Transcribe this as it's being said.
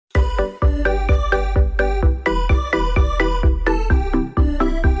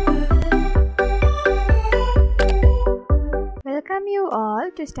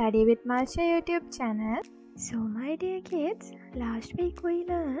to Study with Malsha YouTube channel. So my dear kids, last week we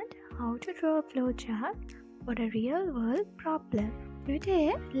learned how to draw a flowchart for a real world problem.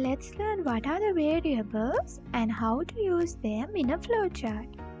 Today let's learn what are the variables and how to use them in a flowchart.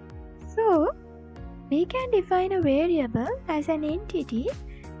 So we can define a variable as an entity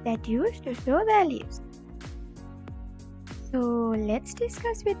that used to store values. So let's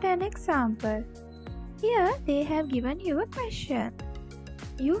discuss with an example. Here they have given you a question.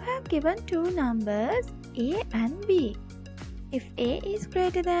 You have given two numbers A and B. If A is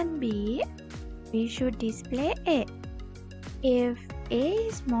greater than B, we should display A. If A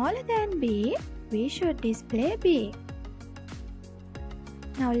is smaller than B, we should display B.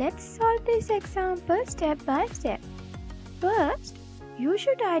 Now let's solve this example step by step. First, you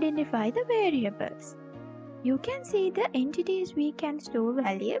should identify the variables. You can see the entities we can store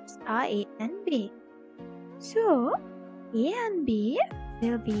values are A and B. So, A and B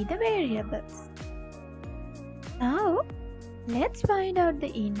will be the variables. Now, let's find out the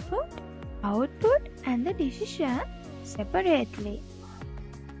input, output and the decision separately.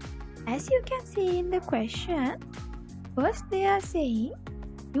 As you can see in the question, first they are saying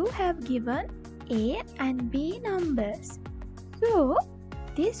you have given A and B numbers. So,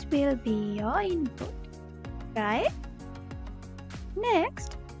 this will be your input, right?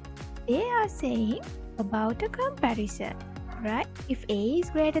 Next, they are saying about a comparison, right? If A is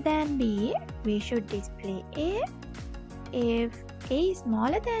greater than B, we should display A. If A is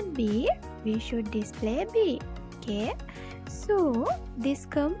smaller than B, we should display B. Okay, so this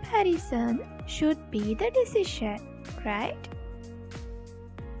comparison should be the decision, right?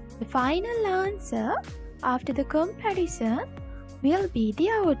 The final answer after the comparison will be the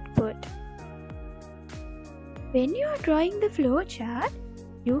output. When you are drawing the flowchart,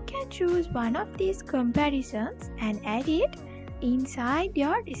 you can choose one of these comparisons and add it inside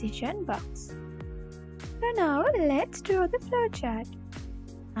your decision box. So now let's draw the flowchart.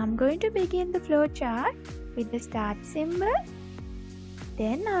 I'm going to begin the flowchart with the start symbol.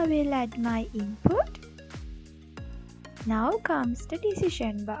 Then I will add my input. Now comes the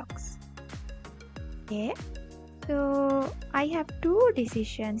decision box. Okay, so I have two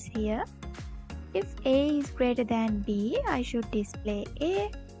decisions here. If A is greater than B, I should display A.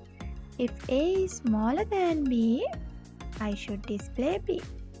 If A is smaller than B, I should display B.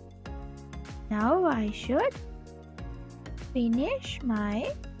 Now I should finish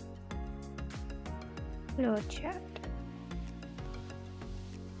my flowchart.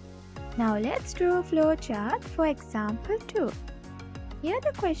 Now let's draw a flowchart for example 2. Here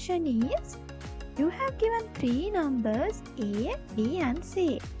the question is, you have given three numbers A, B and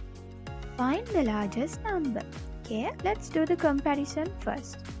C. Find the largest number. Okay, let's do the comparison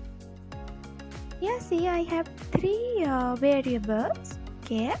first. Here see I have three variables.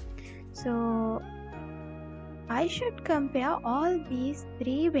 Okay, so I should compare all these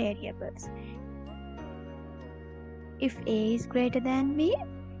three variables. If A is greater than B,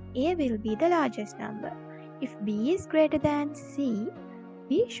 A will be the largest number. If B is greater than C,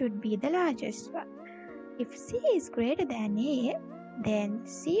 B should be the largest one. If C is greater than A, then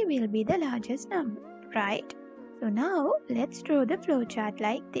C will be the largest number, right? So now let's draw the flowchart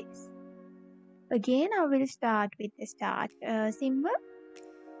like this. Again, I will start with the start symbol.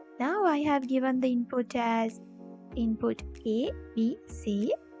 Now I have given the input as input A, B,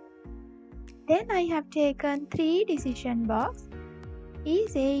 C. Then I have taken three decision box.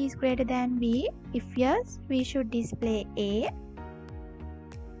 Is A is greater than B? If yes, we should display A.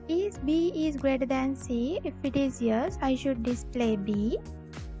 Is B is greater than C? If it is yes, I should display B.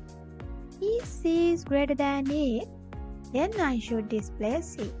 Is C is greater than A? Then I should display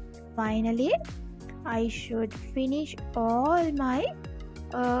C. Finally, I should finish all my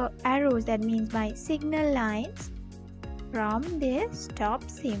arrows, that means my signal lines, from the stop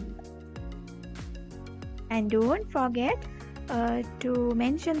symbol. And don't forget to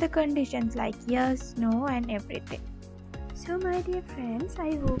mention the conditions like yes, no and everything. So my dear friends,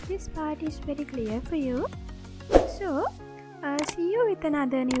 I hope this part is very clear for you. So see you with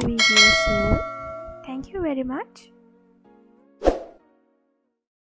another new video soon. Thank you very much.